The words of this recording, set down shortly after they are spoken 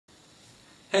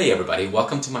Hey everybody,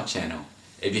 welcome to my channel.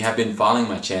 If you have been following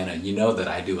my channel, you know that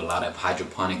I do a lot of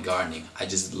hydroponic gardening. I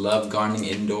just love gardening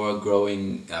indoor,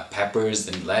 growing peppers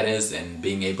and lettuce and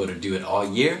being able to do it all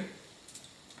year.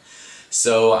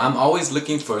 So I'm always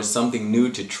looking for something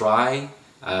new to try.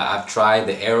 I've tried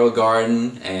the Aero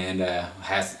Garden and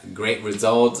has great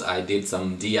results. I did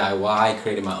some DIY,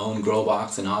 created my own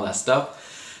Growbox and all that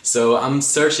stuff. So I'm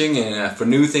searching for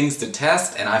new things to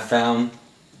test, and I found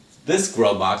this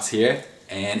Growbox here,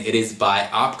 and it is by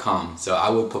Opcom. So I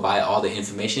will provide all the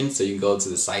information so you can go to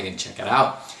the site and check it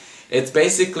out. It's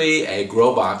basically a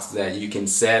Growbox that you can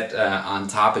set on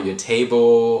top of your table,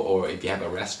 or if you have a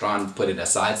restaurant, put it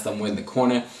aside somewhere in the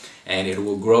corner, and it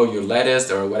will grow your lettuce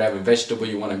or whatever vegetable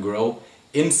you want to grow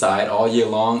inside all year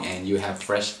long, and you have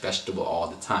fresh vegetable all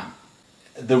the time.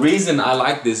 The reason I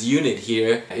like this unit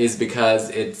here is because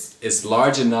it's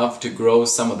large enough to grow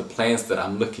some of the plants that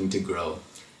I'm looking to grow.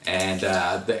 And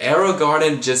the Aero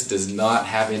Garden just does not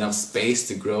have enough space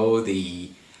to grow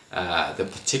the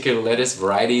particular lettuce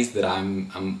varieties that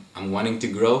I'm wanting to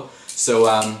grow. So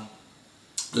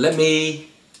let me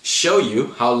show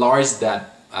you how large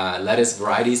that lettuce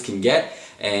varieties can get,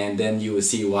 and then you will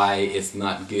see why it's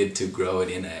not good to grow it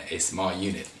in a small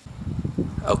unit.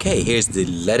 Okay, here's the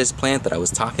lettuce plant that I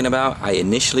was talking about. I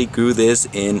initially grew this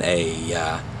in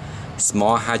a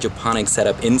small hydroponic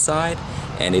setup inside,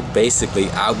 and it basically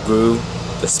outgrew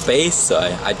the space, so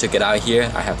I took it out here.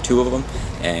 I have two of them,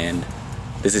 and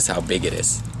this is how big it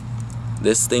is.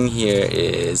 This thing here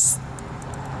is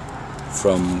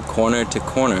from corner to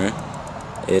corner,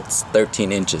 it's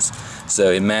 13 inches.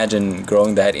 So imagine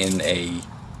growing that in a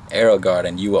Aero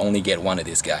Garden, you will only get one of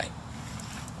this guy.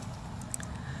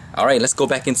 Alright, let's go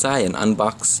back inside and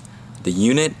unbox the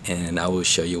unit, and I will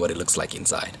show you what it looks like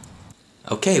inside.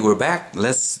 Okay, we're back.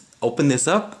 Let's open this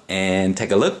up and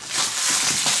take a look.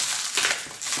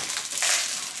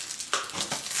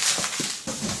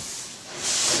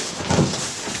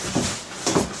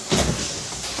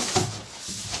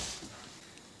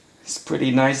 It's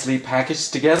pretty nicely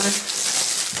packaged together.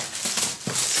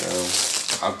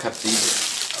 So I'll cut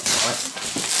these apart.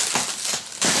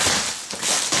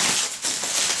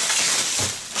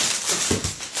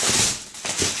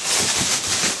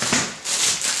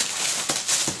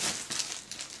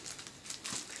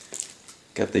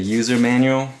 Got the user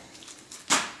manual,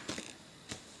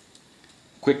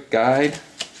 quick guide.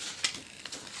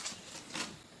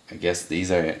 I guess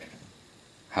these are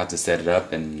how to set it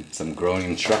up and some growing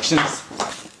instructions.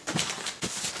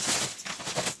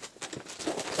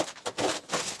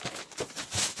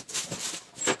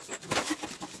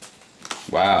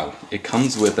 Wow, it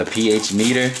comes with a pH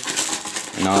meter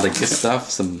and all the good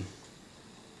stuff, some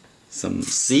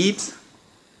seeds.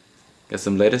 Got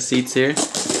some lettuce seeds here.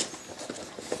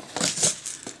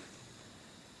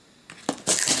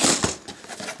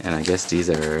 And I guess these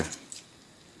are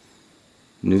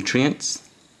nutrients.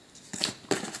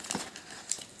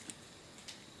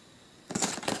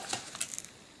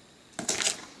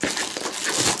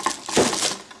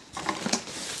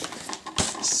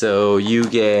 So you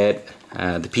get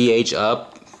the pH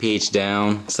up, pH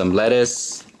down, some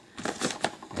lettuce,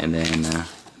 and then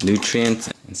nutrients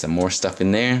and some more stuff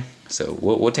in there. So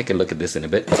we'll take a look at this in a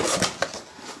bit.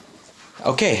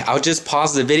 Okay, I'll just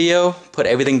pause the video, put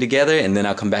everything together, and then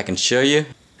I'll come back and show you.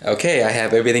 Okay, I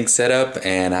have everything set up,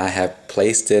 and I have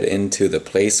placed it into the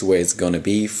place where it's going to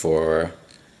be for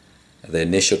the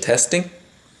initial testing.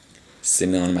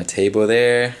 Sitting on my table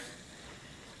there.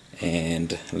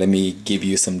 And let me give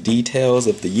you some details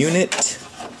of the unit.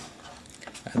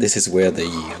 This is where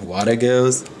the water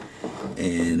goes,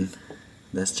 and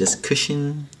that's just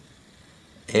cushion,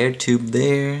 air tube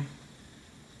there.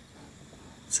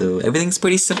 So everything's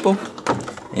pretty simple,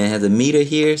 and it has a meter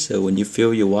here, so when you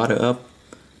fill your water up,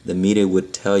 the meter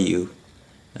would tell you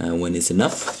when it's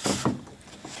enough.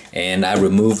 And I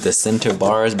removed the center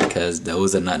bars because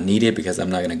those are not needed, because I'm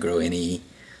not going to grow any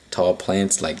tall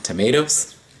plants like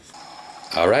tomatoes.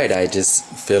 Alright, I just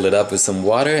fill it up with some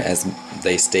water as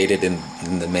they stated in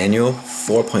the manual,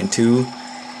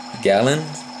 4.2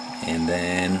 gallons, and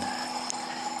then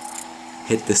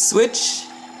hit the switch.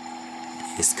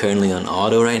 It's currently on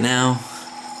auto right now,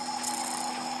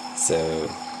 so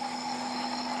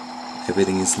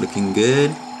everything is looking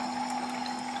good.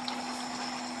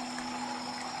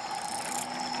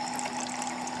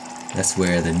 That's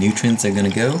where the nutrients are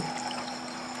gonna go.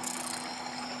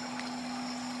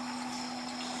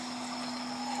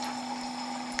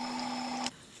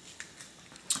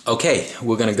 Okay,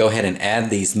 we're gonna go ahead and add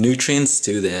these nutrients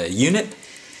to the unit.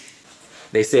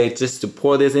 They say just to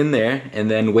pour this in there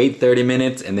and then wait 30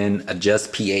 minutes and then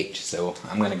adjust pH. So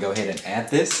I'm gonna go ahead and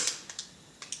add this.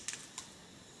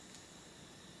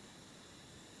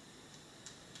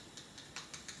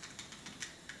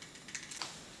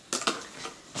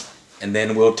 and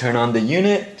then we'll turn on the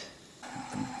unit.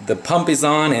 The pump is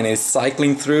on and it's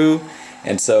cycling through,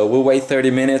 and so we'll wait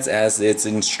 30 minutes as it's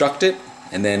instructed,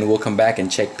 and then we'll come back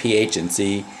and check pH and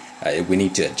see if we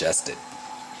need to adjust it.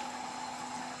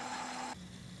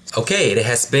 Okay, it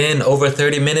has been over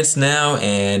 30 minutes now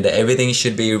and everything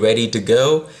should be ready to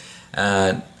go.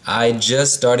 I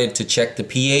just started to check the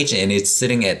pH and it's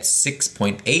sitting at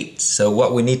 6.8. So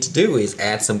what we need to do is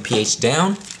add some pH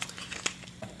down.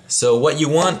 So what you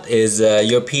want is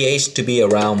your pH to be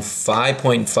around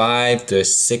 5.5 to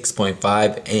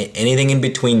 6.5. Anything in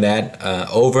between that,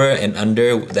 over and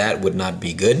under that would not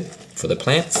be good for the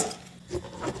plants.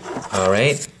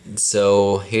 Alright,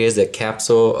 so here's a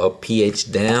capsule of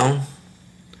pH down.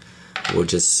 We'll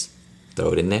just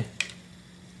throw it in there.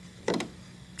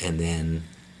 And then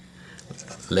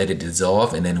let it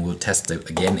dissolve, and then we'll test it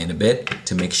again in a bit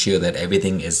to make sure that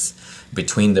everything is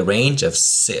between the range of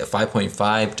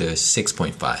 5.5 to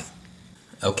 6.5.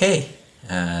 Okay,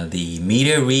 the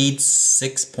meter reads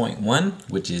 6.1,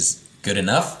 which is good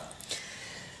enough.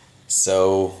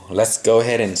 So let's go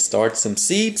ahead and start some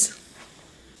seeds.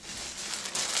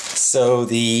 So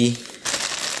the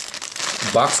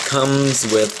box comes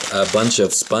with a bunch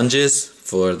of sponges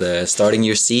for the starting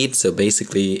your seed. So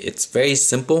basically it's very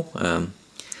simple.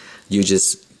 You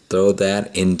just throw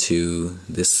that into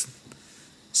this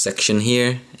section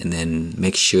here and then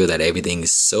make sure that everything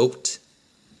is soaked.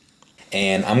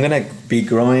 And I'm gonna be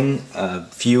growing a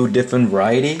few different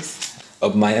varieties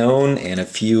of my own and a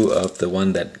few of the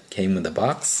one that came in the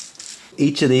box.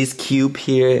 Each of these cube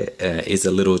here is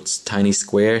a little tiny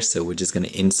square, so we're just gonna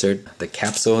insert the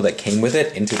capsule that came with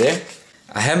it into there.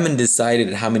 I haven't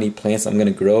decided how many plants I'm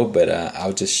gonna grow, but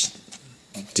I'll just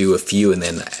do a few and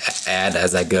then add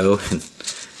as I go and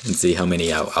see how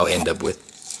many I'll end up with.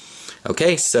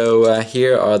 Okay, so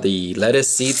here are the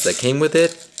lettuce seeds that came with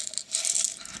it.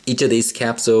 Each of these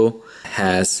capsule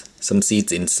has some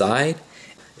seeds inside.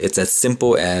 It's as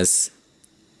simple as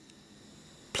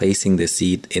placing the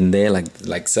seed in there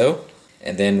like so.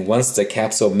 And then once the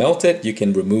capsule melted, you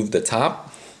can remove the top.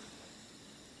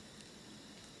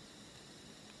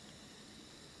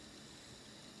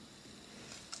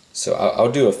 So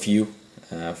I'll do a few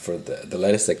for the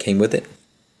lettuce that came with it.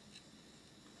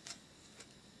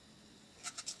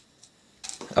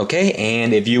 Okay,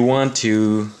 and if you want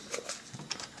to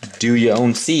do your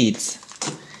own seeds,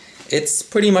 it's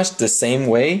pretty much the same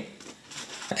way,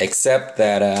 except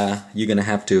that you're gonna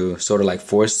have to sort of like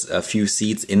force a few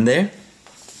seeds in there.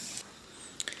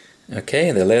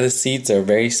 Okay, the lettuce seeds are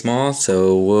very small,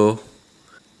 so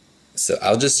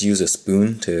I'll just use a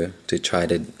spoon to try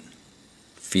to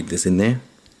feed this in there.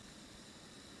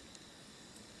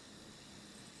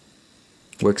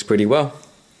 Works pretty well.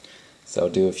 So I'll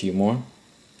do a few more.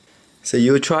 So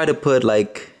you'll try to put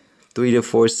like 3 to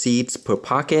 4 seeds per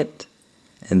pocket,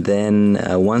 and then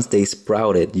once they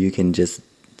sprouted, you can just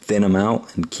thin them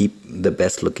out and keep the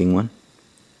best looking one.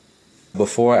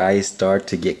 Before I start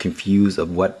to get confused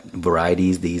of what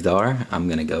varieties these are, I'm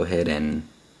gonna go ahead and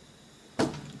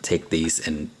take these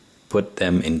and put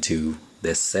them into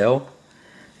this cell,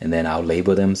 and then I'll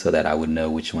label them so that I would know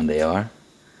which one they are.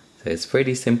 So it's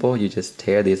pretty simple. You just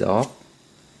tear these off.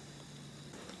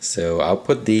 So I'll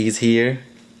put these here,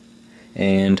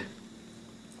 and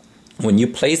when you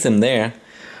place them there,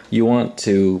 you want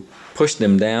to push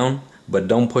them down, but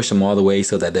don't push them all the way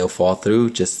so that they'll fall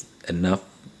through, just enough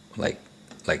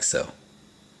like so,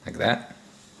 like that.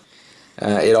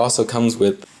 It also comes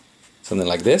with something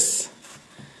like this.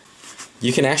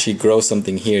 You can actually grow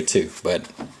something here too, but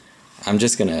I'm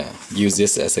just gonna use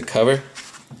this as a cover.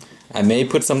 I may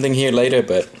put something here later,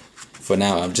 but for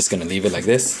now I'm just gonna leave it like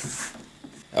this.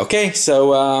 Okay,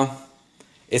 so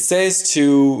it says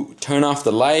to turn off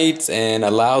the lights and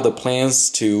allow the plants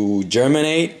to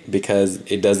germinate, because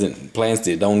plants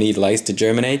don't need lights to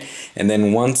germinate. And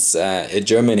then once it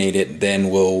germinated, then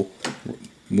we'll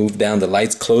move down the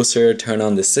lights closer, turn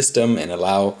on the system, and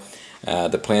allow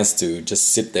the plants to just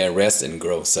sit there, rest, and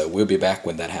grow. So we'll be back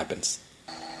when that happens.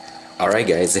 Alright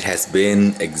guys, it has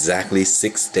been exactly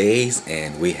 6 days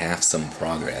and we have some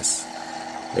progress.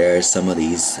 There are some of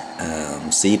these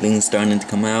seedlings starting to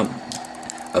come out.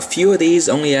 A few of these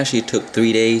only actually took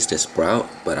 3 days to sprout,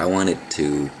 but I wanted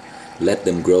to let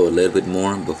them grow a little bit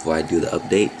more before I do the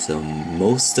update. So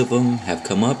most of them have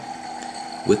come up,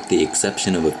 with the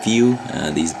exception of a few.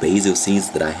 These basil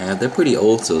seeds that I have, they're pretty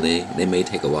old, so they may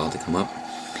take a while to come up.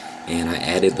 And I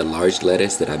added the large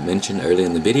lettuce that I mentioned earlier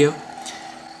in the video.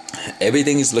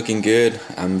 Everything is looking good.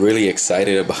 I'm really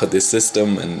excited about this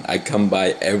system, and I come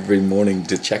by every morning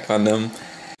to check on them.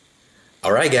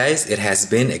 Alright guys, it has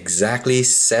been exactly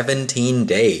 17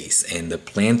 days and the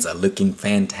plants are looking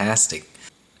fantastic.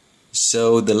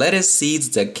 So the lettuce seeds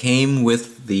that came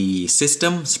with the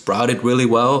system sprouted really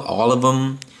well. All of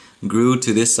them grew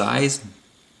to this size,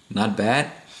 not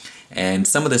bad. And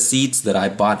some of the seeds that I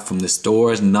bought from the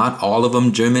stores, not all of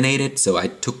them germinated, so I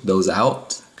took those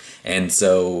out. And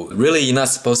so really you're not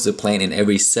supposed to plant in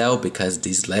every cell because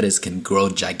these lettuce can grow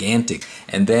gigantic.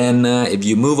 And then if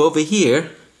you move over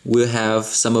here, we'll have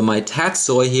some of my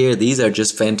tatsoi here. These are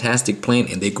just fantastic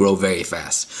plants and they grow very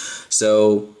fast.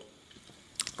 So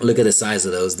look at the size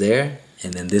of those there,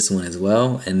 and then this one as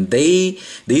well. And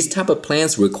these type of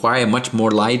plants require much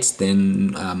more lights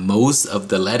than most of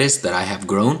the lettuce that I have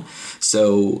grown.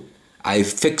 So I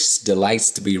fixed the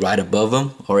lights to be right above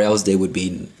them, or else they would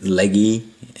be leggy.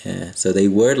 So they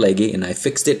were leggy, and I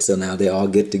fixed it, so now they're all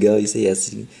good to go. You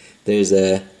see, there's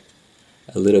a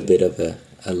little bit of a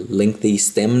lengthy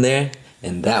stem there,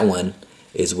 and that one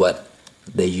is what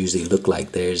they usually look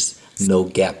like. There's no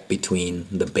gap between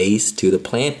the base to the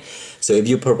plant. So if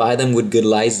you provide them with good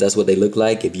lights, that's what they look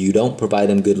like. If you don't provide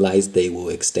them good lights, they will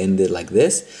extend it like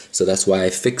this. So that's why I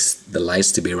fixed the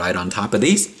lights to be right on top of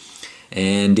these.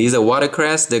 And these are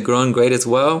watercress. They're growing great as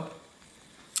well.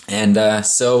 And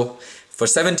so for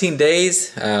 17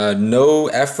 days, no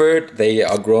effort, they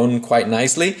are growing quite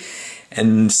nicely.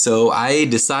 And so I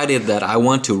decided that I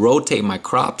want to rotate my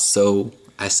crops. So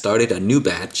I started a new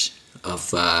batch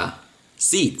of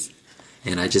seeds.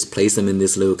 And I just place them in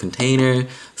this little container,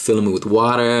 fill them with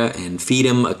water, and feed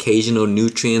them occasional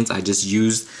nutrients. I just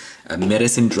use a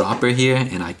medicine dropper here,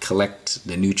 and I collect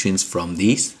the nutrients from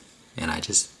these, and I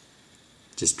just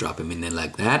drop them in there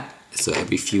like that. So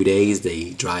every few days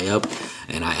they dry up,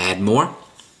 and I add more.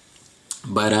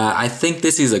 But I think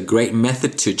this is a great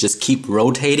method to just keep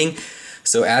rotating.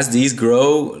 So as these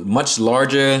grow much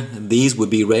larger, these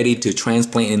would be ready to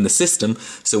transplant in the system.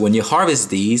 So when you harvest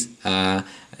these and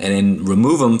then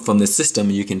remove them from the system,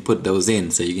 you can put those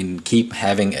in. So you can keep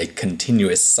having a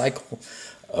continuous cycle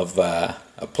of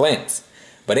plants.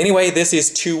 But anyway, this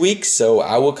is 2 weeks, so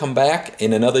I will come back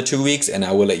in another 2 weeks and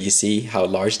I will let you see how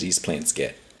large these plants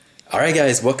get. Alright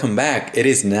guys, welcome back. It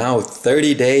is now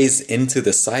 30 days into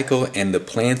the cycle and the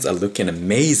plants are looking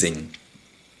amazing.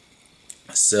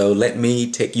 So let me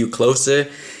take you closer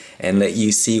and let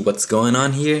you see what's going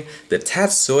on here. The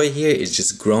tatsoi here is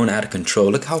just growing out of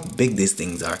control. Look how big these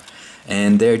things are.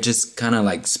 And they're just kind of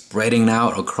like spreading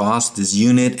out across this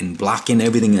unit and blocking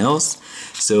everything else.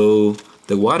 So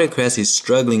the watercress is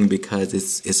struggling because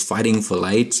it's fighting for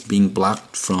light, being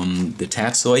blocked from the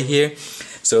tatsoi here.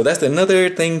 So that's another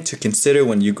thing to consider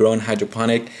when you grow in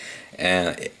hydroponic.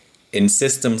 In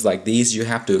systems like these, you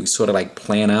have to sort of like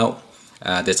plan out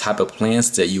the type of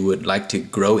plants that you would like to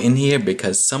grow in here,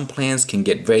 because some plants can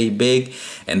get very big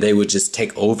and they would just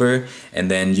take over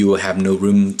and then you will have no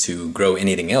room to grow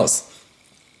anything else.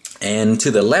 And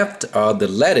to the left are the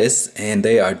lettuce, and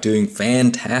they are doing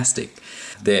fantastic.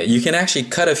 You can actually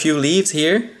cut a few leaves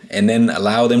here and then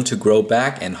allow them to grow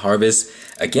back and harvest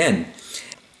again.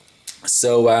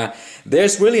 So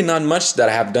there's really not much that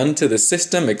I have done to the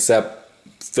system except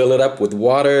fill it up with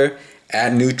water,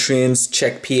 add nutrients,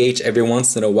 check pH every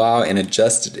once in a while, and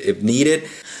adjust it if needed.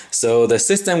 So the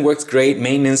system works great,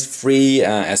 maintenance free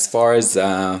as far as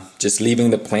just leaving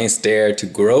the plants there to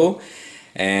grow.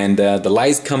 And the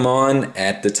lights come on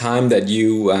at the time that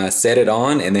you set it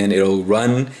on, and then it'll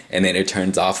run and then it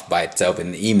turns off by itself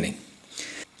in the evening.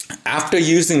 After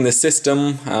using the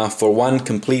system for one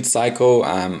complete cycle,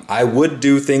 I would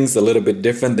do things a little bit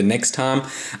different the next time.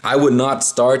 I would not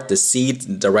start the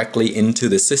seed directly into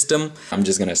the system. I'm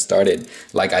just gonna start it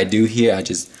like I do here. I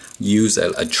just use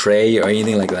a tray or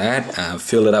anything like that,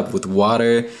 fill it up with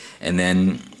water, and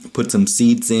then put some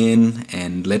seeds in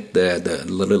and let the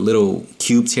little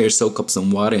cubes here soak up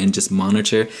some water and just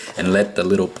monitor and let the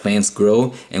little plants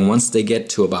grow. And once they get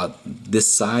to about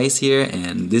this size here,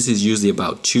 and this is usually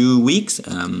about 2 weeks,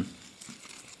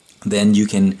 then you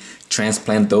can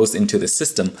transplant those into the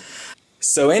system.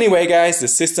 So anyway guys, the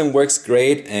system works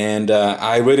great and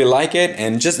I really like it.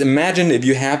 And just imagine if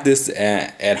you have this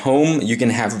at home, you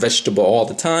can have vegetable all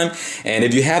the time. And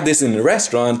if you have this in a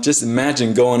restaurant, just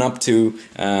imagine going up to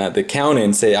the counter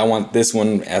and say, I want this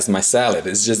one as my salad.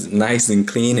 It's just nice and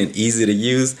clean and easy to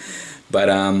use. But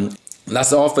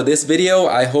that's all for this video.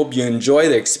 I hope you enjoy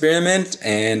the experiment.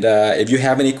 And if you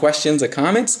have any questions or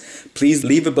comments, please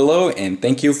leave it below, and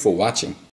thank you for watching.